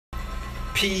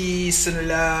Peace and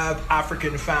love,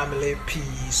 African family.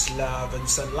 Peace, love, and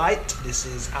sunlight. This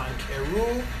is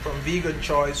Ankeru from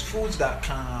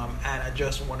VeganChoiceFoods.com, and I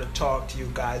just want to talk to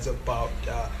you guys about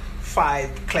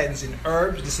 5 cleansing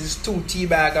herbs. This is 2 tea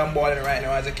bag I'm boiling right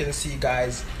now. As you can see,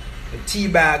 guys, the tea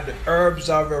bag, the herbs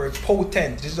are very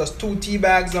potent. This is just 2 tea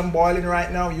bags I'm boiling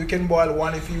right now. You can boil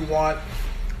 1 if you want,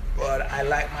 but I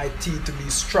like my tea to be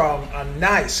strong and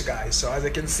nice, guys. So as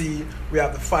you can see, we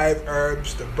have the 5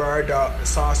 herbs: the burdock, the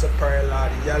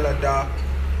sarsaparilla, the yellow dock,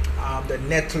 the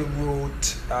nettle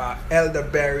root,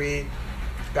 elderberry,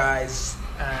 guys.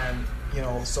 And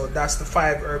so that's the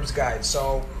 5 herbs, guys.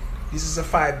 So this is the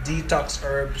 5 detox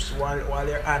herbs. While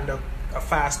you're under a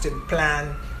fasting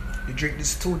plan, you drink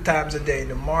this 2 times a day, in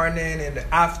the morning, in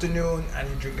the afternoon, and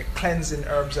you drink the cleansing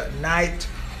herbs at night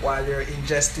while you're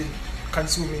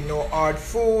consuming no hard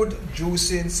food,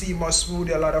 juicing, sea moss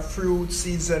smoothie, a lot of fruit,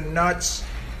 seeds and nuts,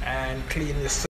 and clean your